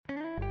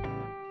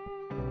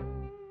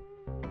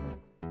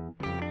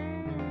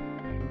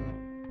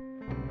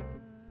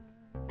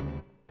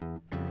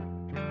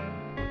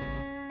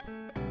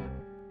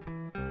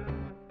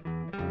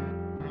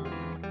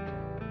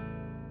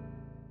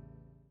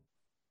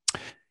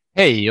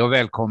Hej och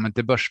välkommen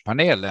till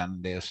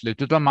Börspanelen. Det är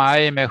slutet av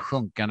maj med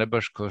sjunkande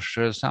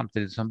börskurser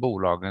samtidigt som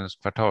bolagens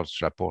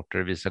kvartalsrapporter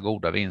visar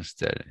goda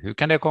vinster. Hur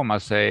kan det komma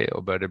sig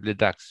och bör det bli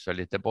dags för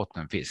lite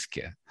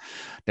bottenfiske?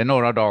 Det är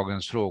några av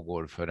dagens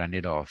frågor för den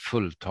idag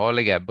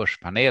fulltaliga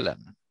Börspanelen.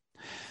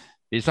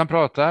 Vi som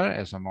pratar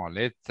är som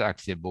vanligt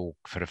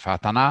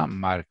aktiebokförfattarna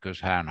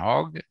Marcus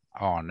Hernhag,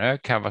 Arne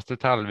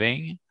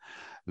Kavastu-Talving,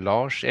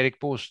 Lars-Erik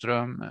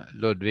Boström,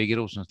 Ludvig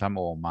Rosenstam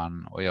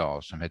Åhman och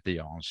jag som heter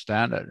Jan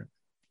Sterner.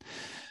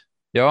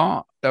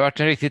 Ja, det har varit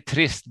en riktigt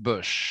trist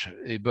börs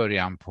i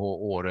början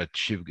på året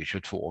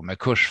 2022 med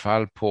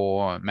kursfall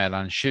på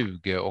mellan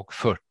 20 och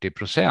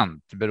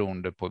 40%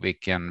 beroende på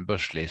vilken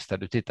börslista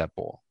du tittar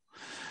på.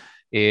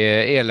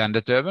 Är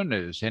eländet över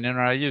nu? Ser ni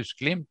några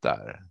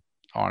ljusglimtar?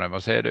 Arne,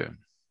 vad säger du?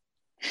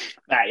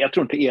 Nej, jag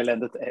tror inte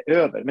eländet är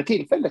över, men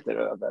tillfället är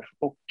över.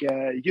 Och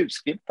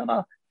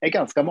ljusglimtarna är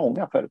ganska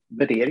många för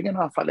värderingarna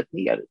har fallit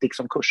ner,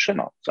 liksom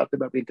kurserna. Så att det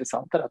börjar bli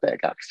intressantare att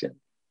äga aktier.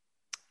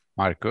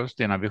 Marcus,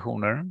 dina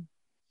visioner?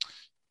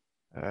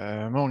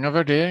 Många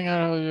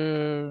värderingar har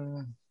ju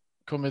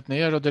kommit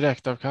ner och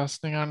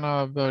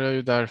direktavkastningarna börjar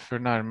ju därför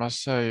närma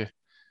sig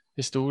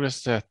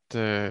historiskt sett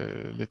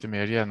lite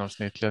mer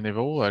genomsnittliga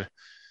nivåer.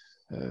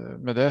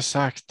 Med det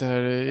sagt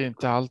är det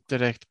inte allt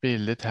direkt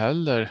billigt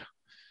heller.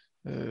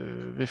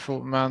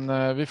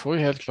 Vi får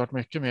ju helt klart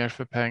mycket mer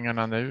för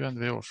pengarna nu än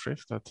vid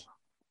årsskiftet.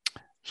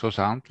 Så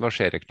sant.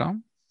 Lars-Erik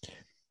då?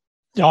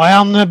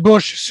 Ja, en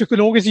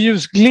börspsykologisk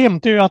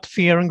ljusglimt är ju att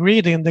Fear and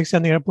Greed Index är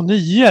nere på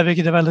 9,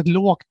 vilket är väldigt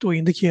lågt och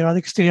indikerar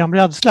extrem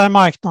rädsla i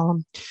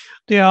marknaden.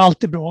 Det är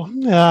alltid bra.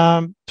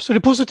 Så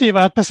det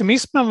positiva är att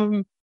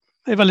pessimismen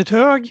är väldigt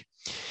hög,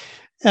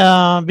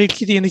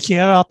 vilket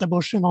indikerar att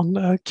börsen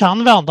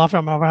kan vända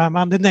framöver här.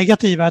 Men det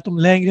negativa är att de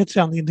längre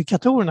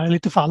trendindikatorerna är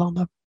lite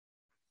fallande.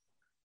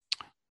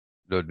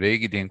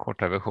 Ludvig, din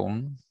korta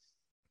version?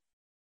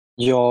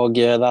 Jag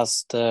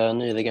läste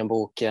nyligen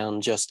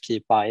boken Just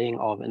Keep Buying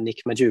av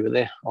Nick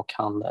Maggiulli och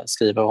han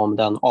skriver om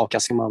den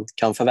avkastning man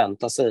kan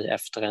förvänta sig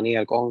efter en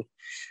nedgång.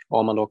 Och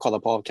om man då kollar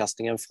på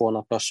avkastningen från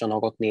att börsen har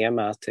gått ner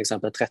med till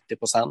exempel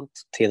 30%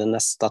 till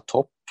nästa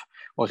topp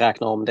och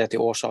räknar om det till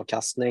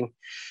årsavkastning,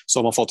 så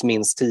har man fått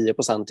minst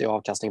 10% i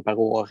avkastning per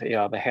år i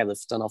över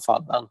hälften av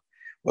fallen.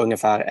 Och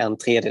ungefär en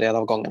tredjedel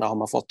av gångerna har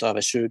man fått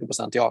över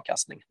 20% i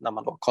avkastning när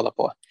man då kollar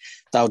på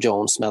Dow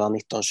Jones mellan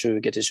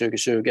 1920 till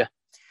 2020.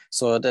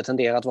 Så det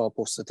tenderar att vara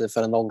positivt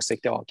för den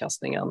långsiktiga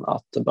avkastningen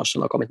att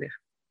börsen har kommit ner.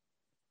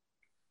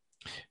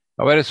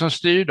 Ja, vad är det som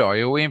styr då?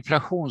 Jo,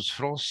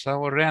 inflationsfrossa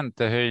och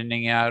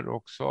räntehöjningar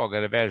och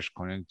svagare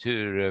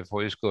världskonjunktur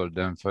får ju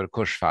skulden för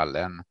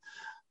kursfallen.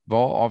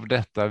 Vad av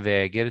detta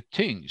väger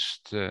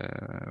tyngst?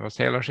 Vad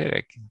säger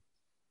Lars-Erik?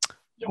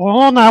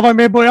 Ja, när jag var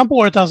med i början på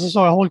året så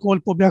sa jag håll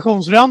koll på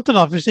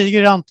obligationsräntorna. För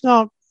stiger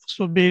räntorna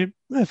så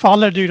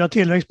faller dyra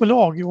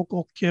tillväxtbolag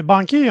och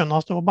banker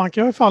gynnas.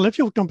 Banker har fallit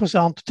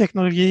 14%,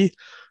 teknologi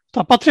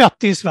tappar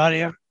 30% i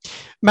Sverige.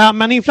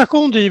 Men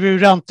inflation driver ju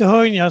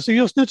räntehöjningar, så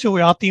just nu tror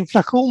jag att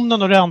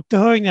inflationen och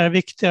räntehöjningar är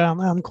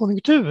viktigare än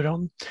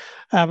konjunkturen.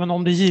 Även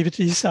om det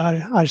givetvis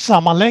är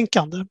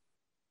sammanlänkande.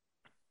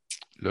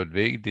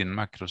 Ludvig, din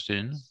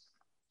makrosyn?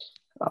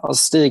 Ja,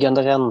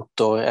 stigande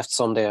räntor,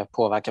 eftersom det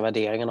påverkar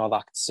värderingen av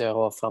aktier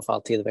och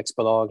framförallt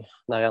tillväxtbolag.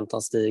 När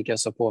räntan stiger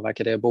så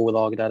påverkar det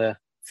bolag där det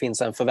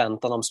finns en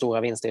förväntan om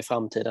stora vinster i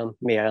framtiden,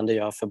 mer än det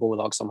gör för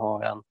bolag som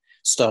har en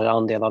större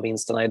andel av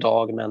vinsterna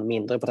idag men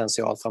mindre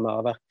potential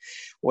framöver.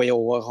 Och i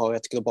år har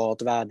ett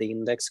globalt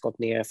värdeindex gått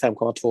ner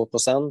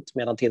 5,2%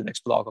 medan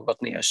tillväxtbolag har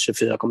gått ner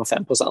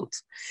 24,5%.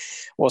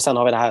 Och sen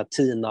har vi det här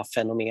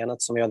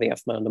TINA-fenomenet som vi har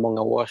levt med under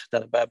många år,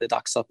 där det börjar bli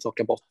dags att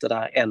plocka bort det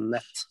där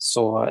n-et.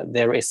 Så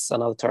there is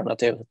an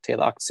alternative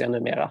till aktier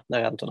numera när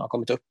räntorna har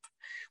kommit upp.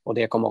 Och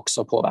det kommer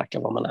också påverka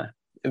vad man är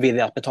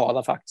villig att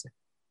betala för aktier.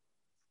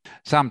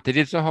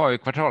 Samtidigt så har ju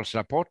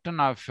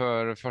kvartalsrapporterna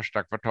för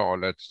första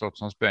kvartalet stått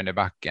som spön i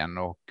backen,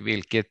 och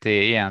vilket är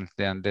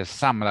egentligen det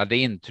samlade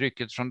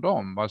intrycket från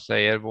dem? Vad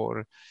säger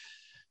vår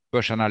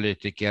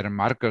börsanalytiker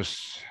Marcus?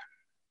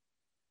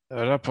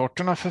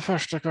 Rapporterna för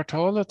första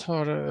kvartalet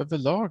har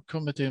överlag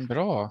kommit in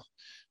bra.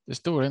 De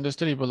stora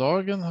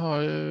industribolagen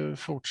har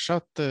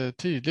fortsatt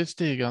tydligt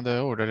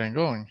stigande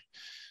orderingång.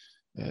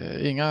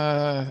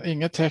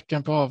 Inga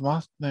tecken på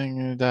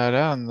avmattning där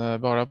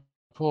än, bara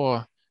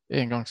på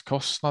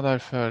engångskostnader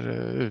för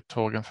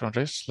uttågen från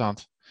Ryssland.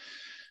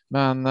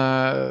 Men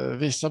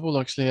vissa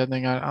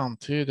bolagsledningar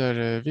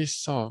antyder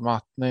viss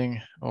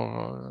avmattning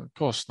och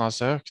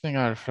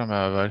kostnadsökningar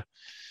framöver.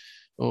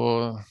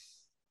 Och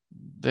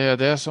det är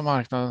det som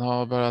marknaden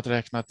har börjat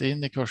räkna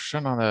in i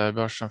kurserna när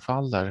börsen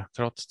faller,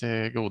 trots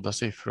de goda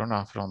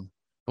siffrorna från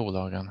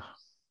bolagen.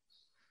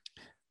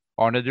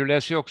 Arne, du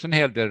läser ju också en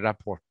hel del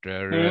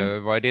rapporter.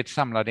 Vad är ditt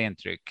samlade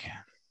intryck?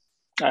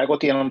 Jag har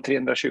gått igenom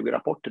 320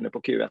 rapporter nu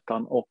på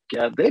Q1 och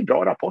det är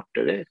bra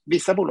rapporter.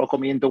 Vissa bolag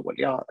kommer in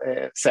dåliga,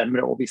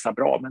 sämre och vissa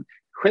bra, men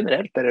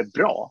generellt är det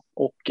bra.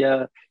 Och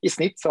i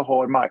snitt så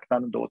har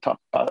marknaden då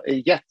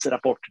gett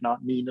rapporterna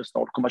minus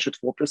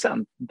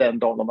 0,22% den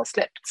dagen de har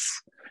släppts.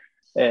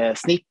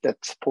 Snittet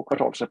på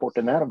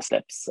kvartalsrapporten när de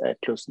släpps är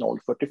plus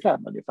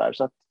 0,45 ungefär.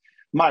 Så att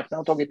marknaden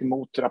har tagit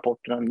emot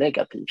rapporterna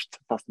negativt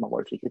fast de har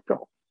varit riktigt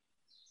bra.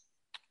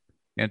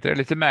 Är inte det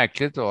lite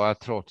märkligt då att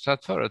trots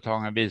att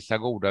företagen visar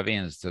goda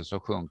vinster så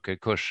sjunker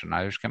kurserna?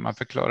 Hur ska man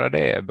förklara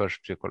det,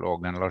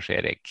 börspsykologen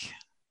Lars-Erik?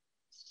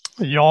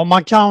 Ja,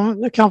 man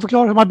kan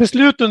förklara hur man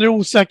beslut under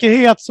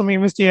osäkerhet som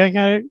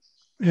investeringar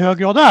i hög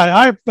grad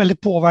är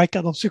väldigt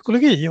påverkad av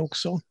psykologi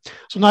också.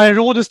 Så när det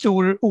råder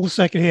stor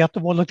osäkerhet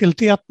och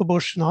volatilitet på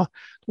börserna,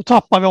 då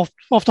tappar vi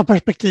ofta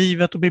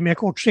perspektivet och blir mer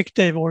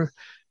kortsiktiga i vår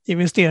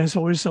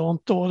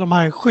investeringshorisont och de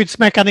här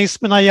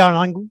skyddsmekanismerna i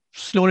hjärnan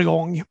slår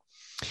igång.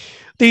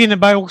 Det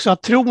innebär också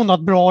att tron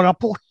att bra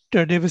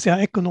rapporter, det vill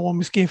säga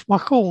ekonomisk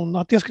information,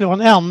 att det skulle vara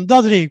den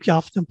enda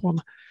drivkraften på en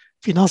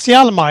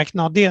finansiell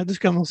marknad, det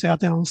skulle man säga att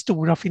det är de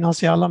stora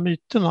finansiella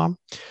myterna.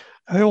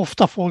 Jag hör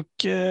ofta folk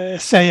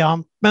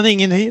säga, men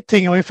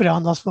ingenting har ju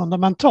förändrats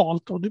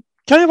fundamentalt och det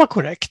kan ju vara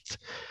korrekt.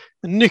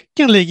 Men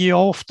nyckeln ligger ju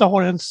ofta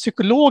har den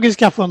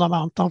psykologiska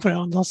fundamentan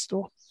förändrats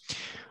då.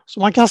 Så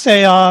man kan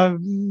säga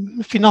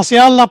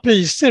finansiella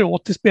priser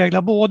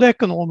återspeglar både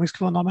ekonomisk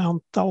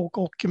fundamenta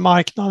och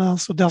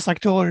marknadens och dess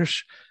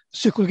aktörers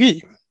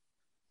psykologi.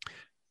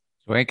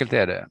 Så enkelt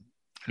är det.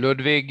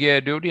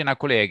 Ludvig, du och dina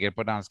kollegor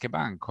på Danske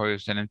Bank har ju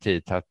sedan en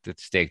tid tagit ett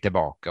steg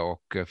tillbaka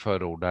och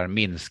förordar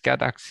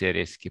minskad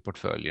aktierisk i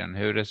portföljen.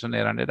 Hur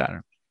resonerar ni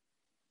där?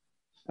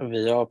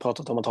 Vi har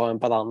pratat om att ha en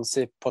balans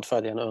i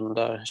portföljen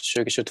under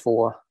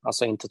 2022,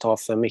 alltså inte ta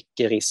för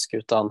mycket risk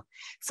utan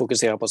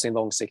fokusera på sin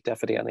långsiktiga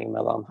fördelning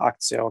mellan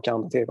aktier och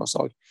andra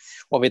tillgångsslag.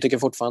 Och vi tycker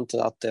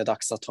fortfarande att det är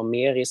dags att ta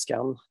mer risk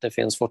än. Det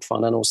finns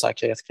fortfarande en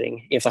osäkerhet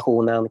kring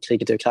inflationen,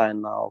 kriget i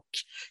Ukraina och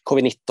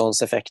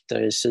covid-19s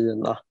effekter i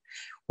Kina.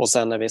 Och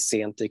sen är vi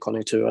sent i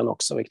konjunkturen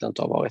också, vilket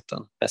inte har varit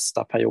den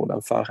bästa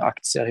perioden för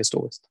aktier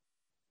historiskt.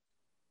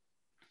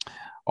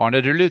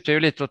 Arne, du lutar ju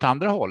lite åt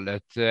andra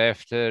hållet.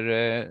 Efter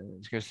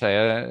ska vi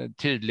säga,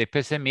 tydlig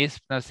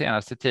pessimism den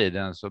senaste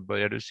tiden så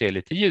börjar du se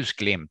lite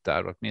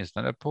ljusglimtar,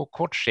 åtminstone på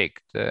kort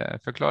sikt.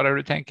 Förklara hur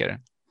du tänker.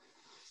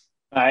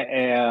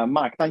 Nej,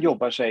 marknaden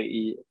jobbar sig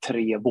i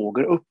 3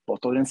 vågor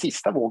uppåt och den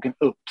sista vågen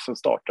upp som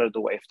startade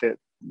då efter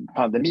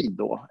pandemin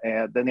då,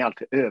 den är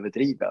alltid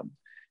överdriven.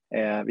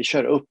 Vi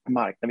kör upp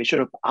marknaden, vi kör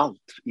upp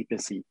allt i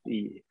princip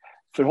i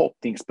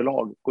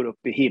förhoppningsbolag, går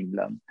upp i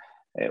himlen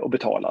och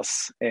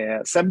betalas.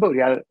 Sen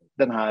börjar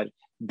den här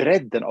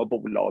bredden av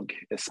bolag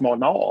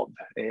smalna av.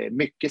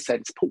 Mycket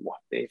säljs på.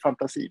 Det är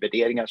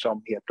fantasivärderingar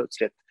som helt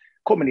plötsligt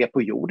kommer ner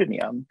på jorden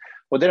igen.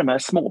 Och det är de här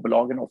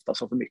småbolagen ofta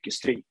som får mycket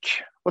stryk.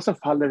 Och sen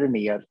faller det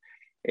ner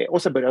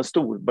och så börjar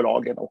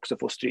storbolagen också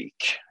få stryk.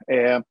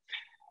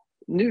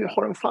 Nu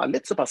har de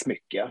fallit så pass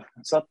mycket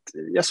så att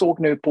jag såg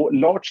nu på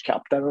large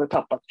cap där de har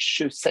tappat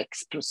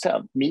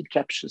 26%, mid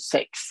cap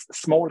 26%,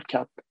 small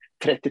cap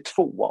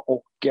 32%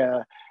 och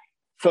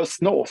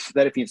First North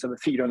där det finns över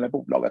 400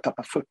 bolag har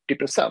tappat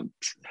 40%.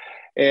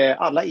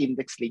 Alla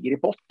index ligger i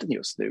botten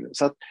just nu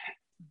så att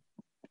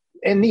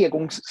en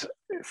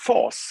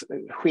nedgångsfas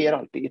sker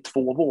alltid i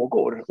 2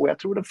 vågor och jag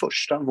tror den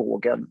första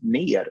vågen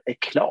ner är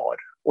klar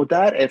och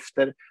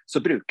därefter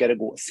så brukar det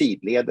gå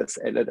sidledes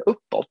eller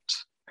uppåt.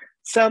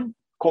 Sen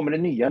kommer det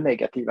nya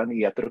negativa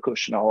nyheter och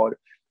kurserna har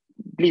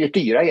blivit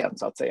dyra igen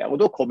så att säga och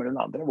då kommer den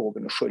andra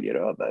vågen och sköljer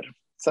över.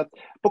 Så att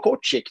på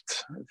kort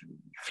sikt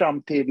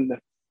fram till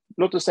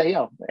låt oss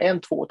säga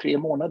 1, 2, 3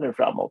 månader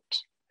framåt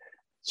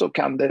så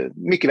kan det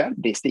mycket väl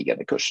bli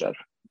stigande kurser.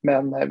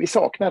 Men vi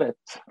saknar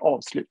ett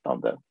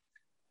avslutande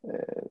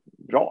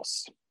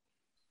ras.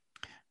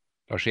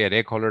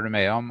 Lars-Erik, håller du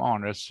med om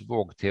Arnes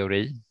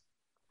vågteori?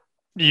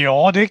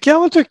 Ja, det kan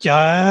jag väl tycka.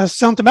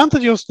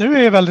 Sentimentet just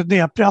nu är väldigt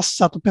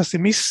nedpressat och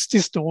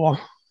pessimistiskt då.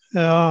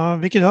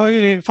 Vilket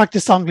höjer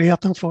faktiskt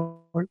sannolikheten för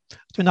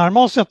att vi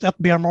närmar oss ett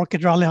bear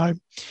market rally här.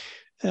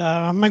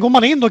 Men går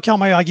man in då kan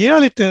man ju agera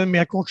lite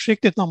mer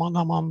kortsiktigt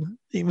när man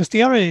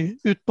investerar i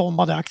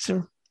utbombade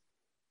aktier.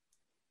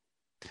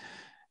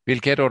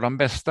 Vilka är då de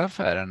bästa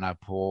affärerna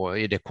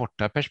i det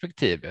korta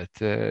perspektivet?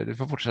 Du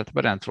får fortsätta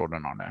på den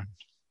tråden, Arne.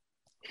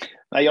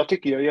 Nej,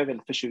 jag är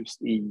väldigt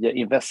förtjust i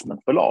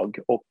investmentbolag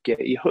och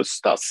i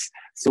höstas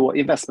så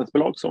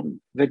investmentbolag som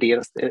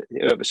värderas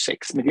över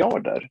 6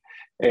 miljarder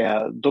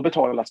då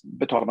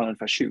betalar man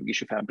ungefär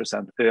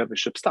 20-25% över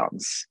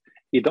substans.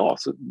 Idag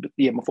så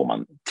får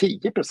man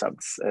 10%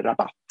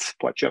 rabatt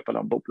på att köpa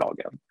de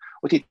bolagen.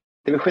 Och tittar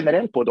vi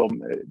generellt på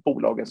de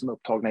bolagen som är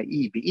upptagna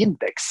i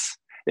IB-index,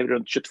 det är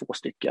runt 22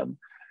 stycken,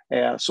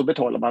 så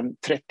betalar man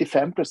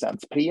 35%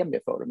 premie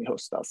för dem i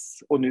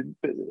höstas. Och nu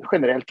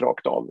generellt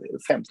rakt av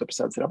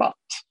 15% rabatt.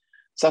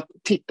 Så att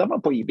tittar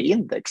man på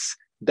IB-index,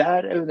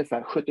 där är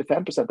ungefär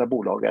 75% av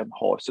bolagen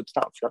har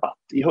substansrabatt.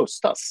 I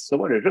höstas så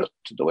var det rött,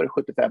 då var det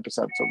 75%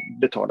 som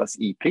betalas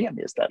i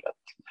premie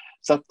istället.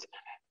 Så att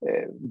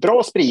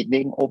bra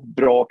spridning och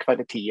bra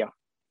kvalitet.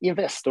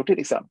 Investor till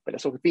exempel.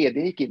 Jag såg att vd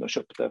gick in och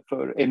köpte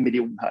för 1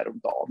 miljon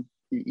häromdagen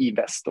i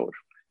Investor.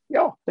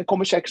 Ja, den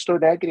kommer säkert stå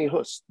lägre i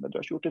höst, men du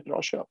har gjort ett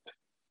bra köp.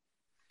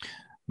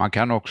 Man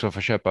kan också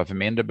få köpa för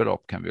mindre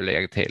belopp kan vi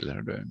lägga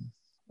till.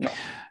 Ja.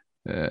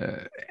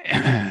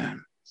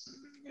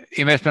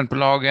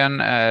 Investmentbolagen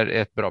är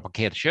ett bra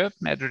paketköp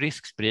med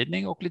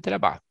riskspridning och lite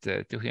rabatt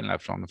till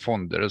skillnad från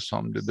fonder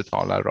som du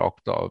betalar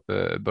rakt av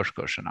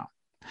börskurserna.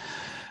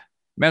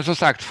 Men som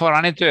sagt,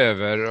 faran inte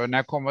över.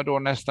 När kommer då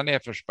nästa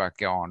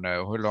nedförsbacke, Arne?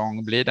 Hur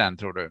lång blir den,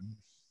 tror du?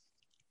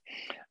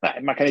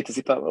 Nej, man kan inte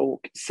sitta och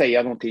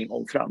säga någonting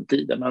om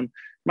framtiden, men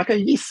man kan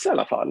gissa i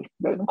alla fall.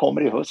 Den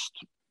kommer i höst.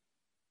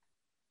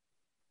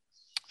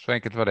 Så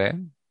enkelt var det.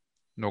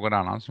 Någon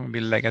annan som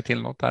vill lägga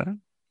till något där?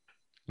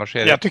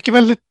 Jag tycker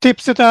väl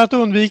tipset är att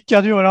undvika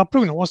att göra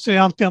prognoser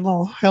egentligen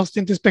och helst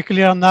inte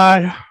spekulera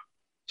när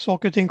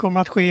saker och ting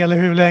kommer att ske eller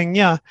hur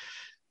länge.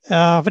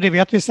 För det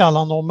vet vi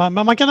sällan om.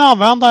 Men man kan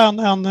använda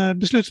en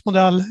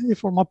beslutsmodell i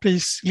form av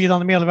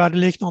prisglidande medelvärde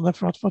liknande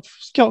för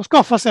att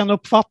skaffa sig en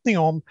uppfattning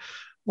om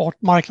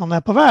vart marknaden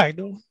är på väg.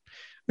 Då.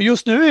 Men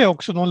just nu är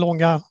också de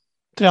långa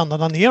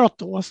trenderna neråt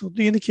då. Så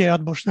det indikerar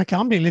att börserna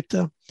kan bli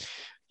lite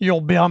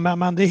jobbiga,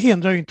 men det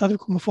hindrar ju inte att vi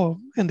kommer få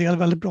en del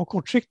väldigt bra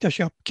kortsiktiga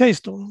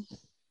köpcase då.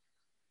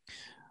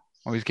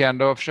 Och vi ska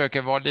ändå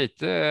försöka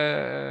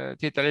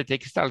titta lite i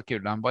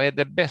kristallkulan. Vad är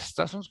det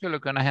bästa som skulle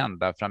kunna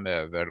hända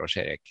framöver,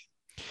 Lars-Erik?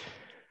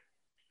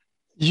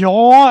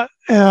 Ja,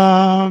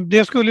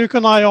 det skulle ju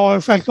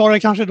kunna,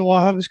 självklart kanske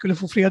då vi skulle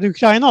få fred i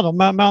Ukraina då,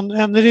 men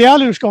en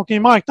rejäl urskakning i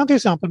marknaden till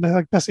exempel med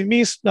hög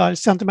pessimism där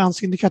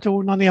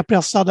sentimentsindikatorerna är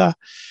nedpressade.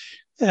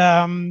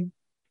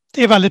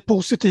 Det är väldigt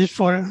positivt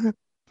för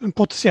en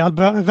potentiell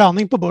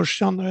vändning på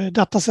börsen.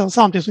 Detta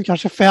samtidigt som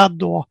kanske Fed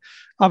då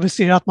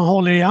aviserar att man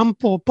håller igen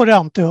på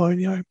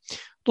räntehöjningar.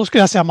 Då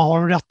skulle jag säga att man har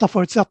de rätta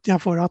förutsättningar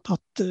för att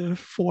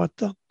få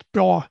ett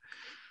bra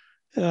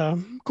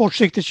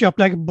kortsiktigt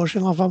köpläge på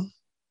börsen i alla fall.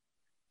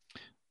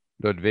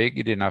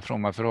 Ludvig, dina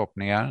fromma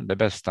förhoppningar, det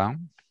bästa?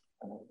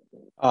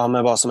 Ja,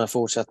 men bara som en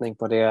fortsättning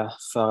på det,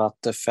 för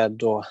att Fed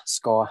då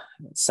ska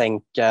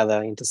sänka,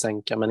 eller inte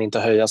sänka, men inte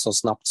höja så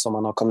snabbt som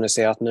man har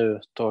kommunicerat nu,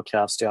 då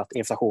krävs det att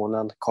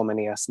inflationen kommer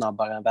ner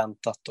snabbare än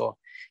väntat och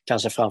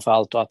kanske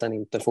framförallt då att den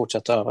inte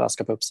fortsätter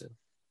överraska på uppsidan.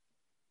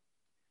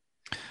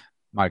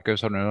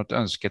 Marcus, har du något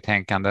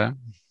önsketänkande?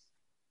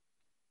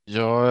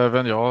 Ja,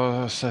 även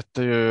jag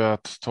sätter ju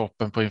att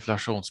toppen på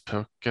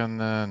inflationspucken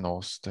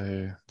nås. Det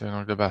är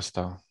nog det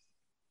bästa.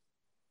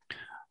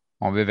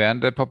 Om vi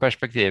vänder på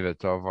perspektivet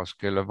då, vad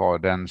skulle vara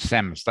den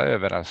sämsta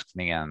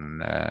överraskningen,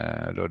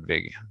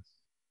 Ludvig?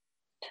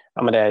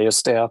 Ja, men det är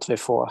just det att vi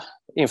får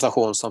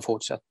inflation som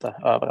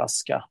fortsätter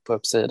överraska på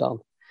uppsidan,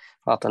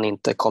 för att den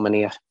inte kommer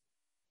ner.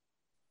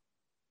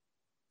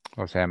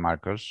 Vad säger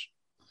Marcus?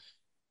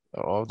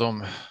 Ja,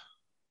 de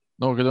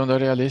någorlunda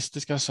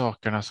realistiska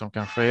sakerna som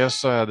kan ske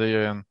så är det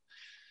ju en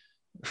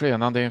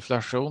skenande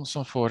inflation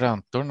som får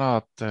räntorna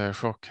att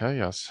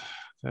chockhöjas.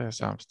 Det är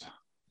sämst.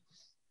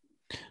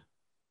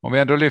 Om vi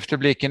ändå lyfter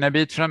blicken en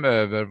bit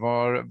framöver,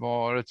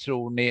 var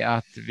tror ni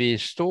att vi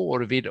står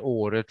vid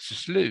årets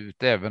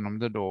slut, även om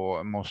det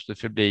då måste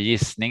förbli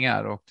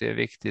gissningar? Och det är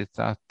viktigt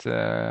att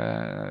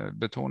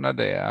betona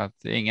det,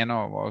 att ingen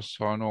av oss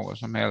har någon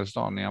som helst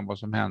aning om vad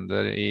som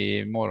händer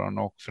i morgon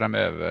och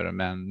framöver,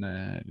 men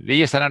vi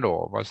gissar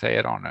ändå. Vad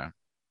säger Arne?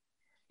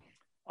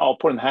 Ja,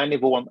 på den här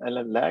nivån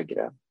eller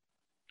lägre.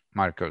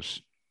 Marcus?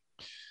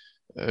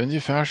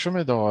 Ungefär som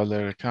idag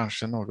eller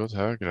kanske något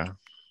högre.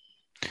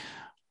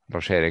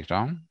 Lars-Erik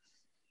då?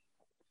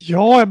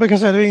 Ja, jag brukar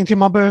säga att det är ingenting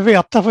man behöver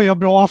veta för att göra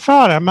bra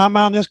affärer.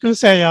 Men jag skulle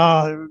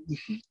säga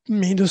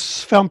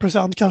minus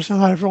 5% kanske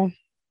härifrån.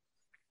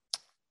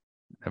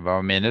 Det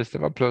var minus, det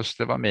var plus,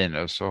 det var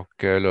minus.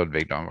 Och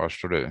Ludvig då, var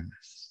står du?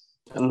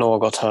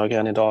 Något högre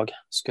än idag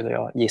skulle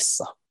jag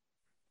gissa.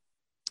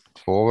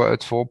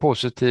 Två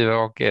positiva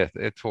och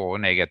två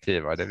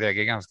negativa. Det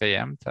väger ganska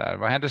jämnt här.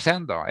 Vad händer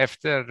sen då?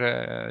 Efter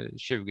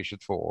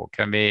 2022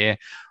 kan vi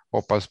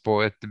hoppas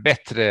på ett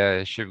bättre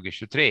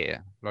 2023,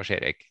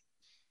 Lars-Erik?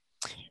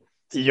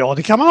 Ja,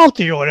 det kan man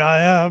alltid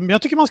göra.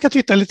 Jag tycker man ska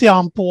titta lite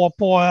grann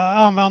på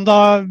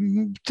använda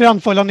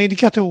trendföljande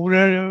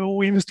indikatorer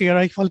och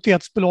investera i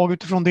kvalitetsbolag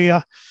utifrån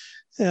det.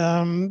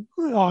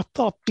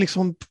 Att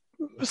liksom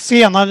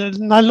senare,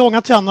 när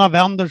långa trenderna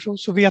vänder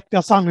så vet vi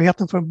att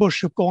sannolikheten för en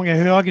börsuppgång är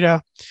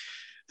högre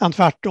än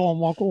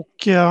tvärtom.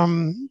 Och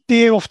det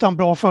är ofta en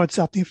bra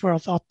förutsättning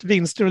för att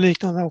vinster och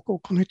liknande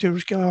och konjunktur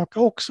ska öka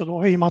också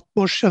då, i och med att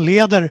börsen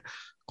leder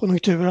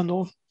konjunkturen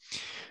då.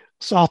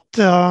 Så att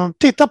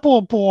titta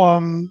på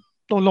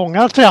de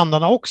långa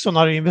trenderna också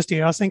när du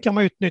investerar. Sen kan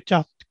man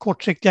utnyttja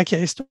kortsiktiga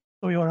case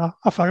och göra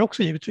affärer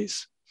också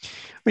givetvis.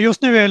 Men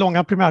just nu är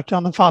långa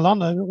primärtrenden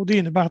fallande och det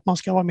innebär att man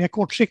ska vara mer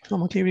kortsiktig när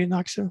man kliver in i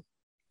aktier.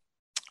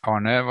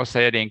 Arne, vad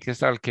säger din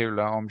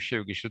kristallkula om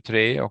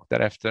 2023 och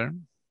därefter?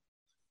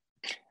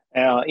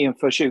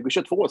 Inför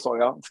 2022 sa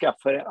jag,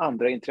 skaffa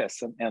andra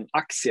intressen än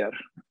aktier.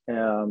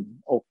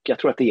 Och jag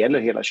tror att det gäller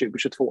hela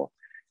 2022.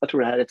 Jag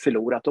tror det här är ett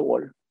förlorat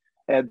år.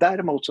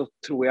 Däremot så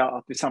tror jag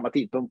att vid samma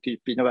tidpunkt,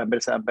 typ i november,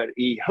 december,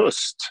 i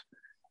höst,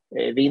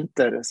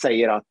 vinter,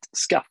 säger att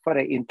skaffa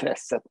dig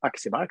intresset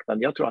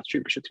aktiemarknaden. Jag tror att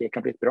 2023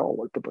 kan bli ett bra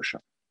år på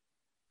börsen.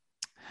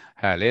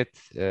 Härligt.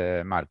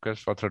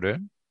 Marcus, vad tror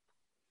du?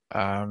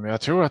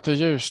 Jag tror att det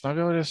ljusnar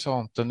vid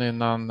horisonten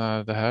innan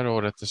det här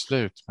året är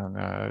slut, men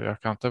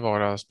jag kan inte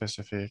vara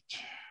specifik.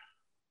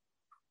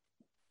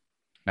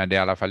 Men det är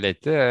i alla fall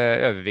lite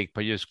övervikt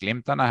på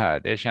ljusglimtarna här.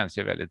 Det känns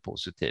ju väldigt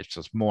positivt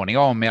så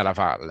småningom i alla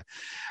fall.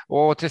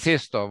 Och till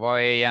sist då, vad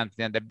är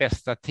egentligen det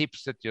bästa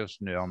tipset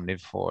just nu om ni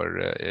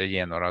får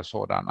ge några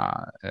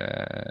sådana?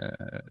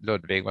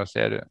 Ludvig, vad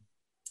säger du?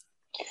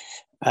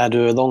 Är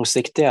du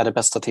långsiktig är det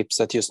bästa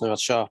tipset just nu att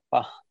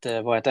köpa.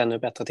 Det var ett ännu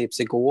bättre tips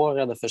igår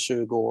eller för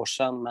 20 år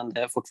sedan, men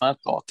det är fortfarande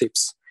ett bra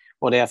tips.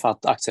 Och det är för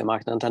att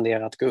aktiemarknaden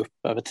tenderar att gå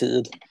upp över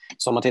tid.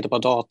 Så om man tittar på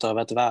data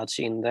över ett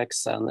världsindex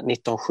sedan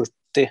 1970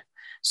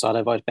 så hade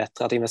det varit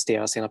bättre att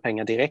investera sina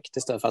pengar direkt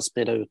istället för att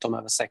sprida ut dem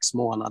över 6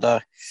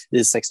 månader i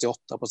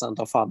 68%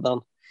 av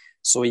fallen.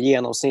 Så i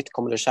genomsnitt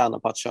kommer du tjäna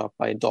på att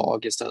köpa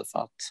idag istället för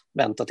att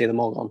vänta till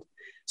imorgon.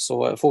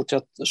 Så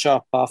fortsätt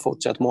köpa,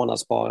 fortsätt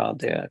månadsspara.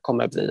 Det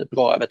kommer bli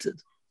bra över tid.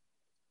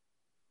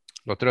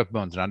 Låter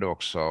uppmuntrande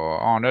också.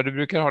 Arne, du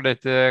brukar ha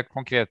lite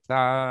konkreta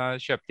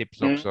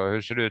köptips också.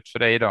 Hur ser det ut för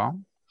dig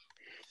idag?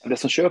 Det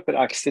som köper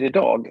aktier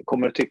idag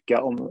kommer att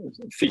tycka om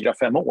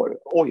 4-5 år,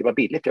 oj vad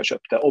billigt jag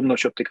köpte, om de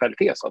köpte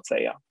kvalitet så att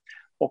säga.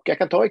 Och jag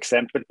kan ta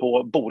exempel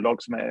på bolag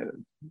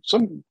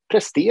som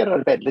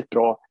presterar väldigt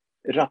bra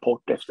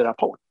rapport efter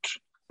rapport.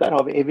 Där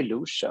har vi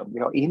Evolution, vi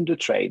har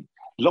Indutrade,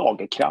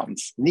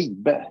 Lagerkrans,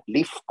 Nibe,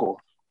 Lifco,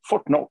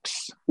 Fortnox,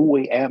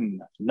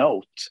 OEM,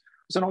 Note.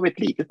 Och sen har vi ett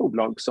litet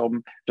bolag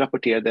som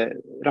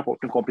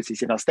rapporten kom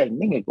precis innan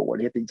stängning igår,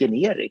 det heter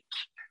Generic,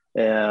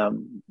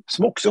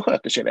 som också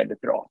sköter sig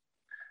väldigt bra.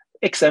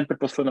 Exempel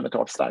på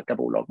fundamentalt starka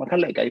bolag man kan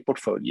lägga i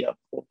portföljen.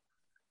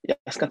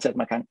 Jag ska inte säga att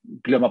man kan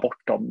glömma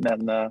bort dem,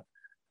 men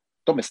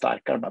de är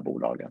starka de här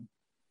bolagen.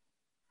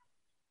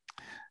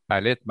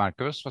 Härligt.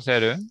 Marcus, vad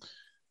säger du?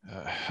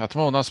 Att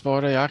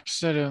månadsspara i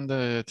aktier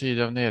under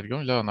tid av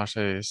nedgång lönar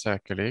sig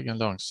säkerligen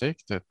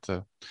långsiktigt.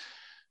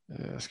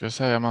 Jag skulle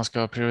säga att man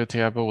ska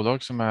prioritera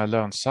bolag som är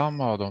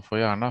lönsamma och de får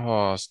gärna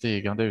ha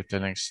stigande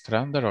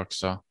utdelningstrender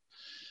också.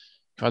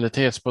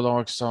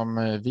 Kvalitetsbolag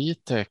som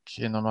Vitek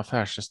inom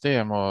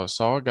affärssystem och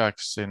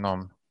Sagax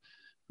inom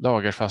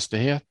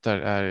lagerfastigheter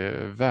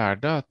är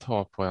värda att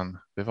ha på en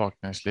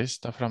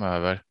bevakningslista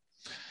framöver.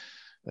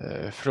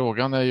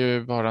 Frågan är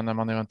ju bara när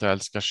man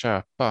eventuellt ska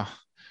köpa.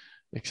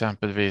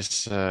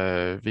 Exempelvis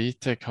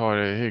Vitek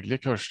har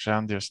hygglig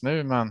kurstrend just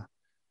nu, men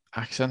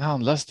aktien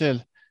handlas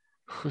till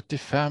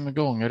 75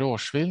 gånger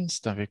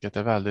årsvinsten, vilket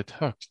är väldigt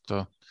högt.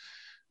 Och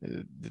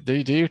det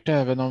är dyrt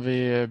även om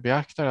vi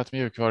beaktar att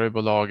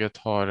mjukvarubolaget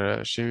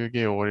har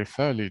 20 år i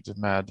följd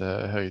med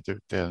höjd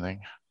utdelning.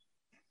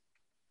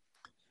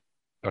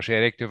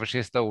 Lars-Erik, du får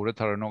sista ordet.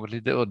 Har du något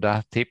lite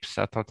udda tips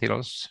att ta till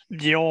oss?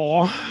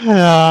 Ja,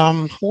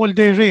 håll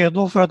dig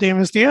redo för att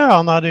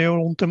investera när det gör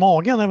ont i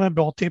magen. Det är väl ett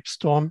bra tips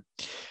då.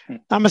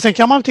 Ja, men sen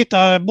kan man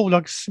titta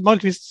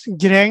möjligtvis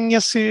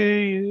Gränges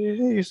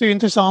ser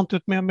intressant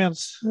ut med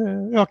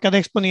ökad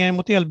exponering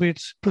mot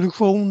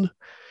elbilsproduktion.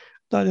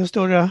 Där det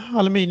större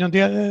aluminium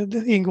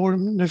det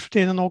ingår nu för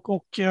tiden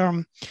och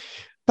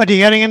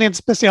värderingen är inte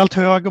speciellt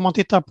hög om man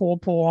tittar på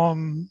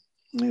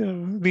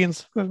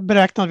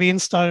beräknad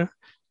vinst där.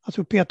 Jag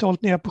tror PT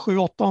hållit ner på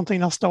 7-8 någonting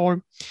nästa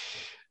år.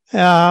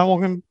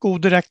 Och en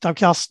god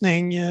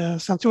direktavkastning.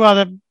 Sen tror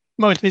jag det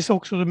möjligtvis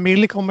också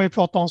Mill kommer vi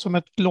prata om som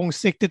ett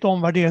långsiktigt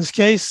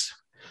omvärderingscase.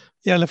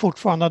 Det gäller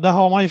fortfarande. Där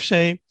har man i och för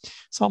sig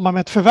samma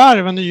med ett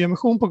förvärv, en ny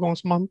emission på gång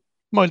som man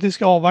möjligtvis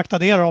ska avvakta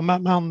det då.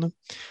 Men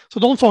så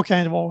de två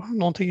kan ju vara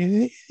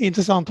någonting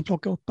intressant att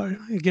plocka upp här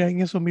i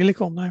Gränges och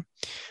Millicom när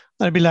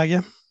det blir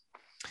läge.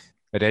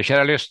 Med det,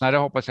 kära lyssnare,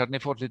 hoppas jag att ni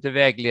fått lite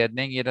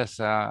vägledning i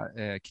dessa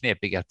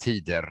knepiga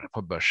tider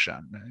på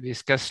börsen. Vi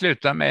ska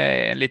sluta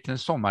med en liten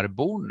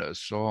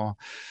sommarbonus och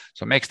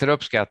som extra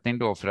uppskattning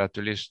då för att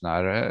du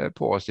lyssnar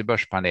på oss i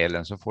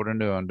Börspanelen så får du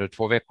nu under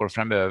 2 veckor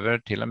framöver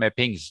till och med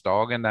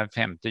pingstdagen den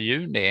 5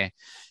 juni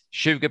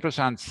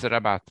 20%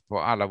 rabatt på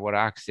alla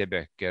våra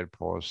aktieböcker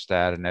på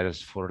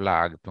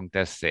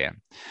sternersforlag.se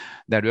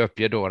där du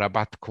uppger då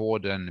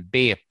rabattkoden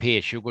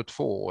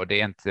BP22.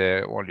 Det är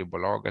inte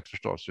oljebolaget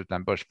förstås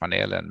utan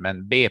Börspanelen,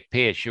 men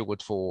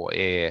BP22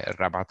 är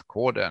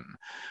rabattkoden.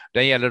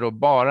 Den gäller då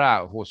bara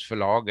hos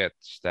förlaget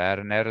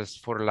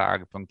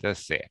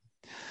sternersforlag.se.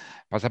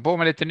 Passa på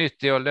med lite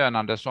nyttig och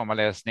lönande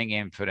sommarläsning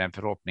inför en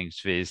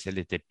förhoppningsvis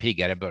lite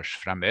piggare börs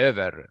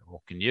framöver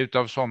och njut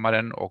av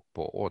sommaren och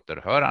på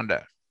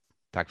återhörande.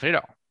 Tack för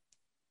idag.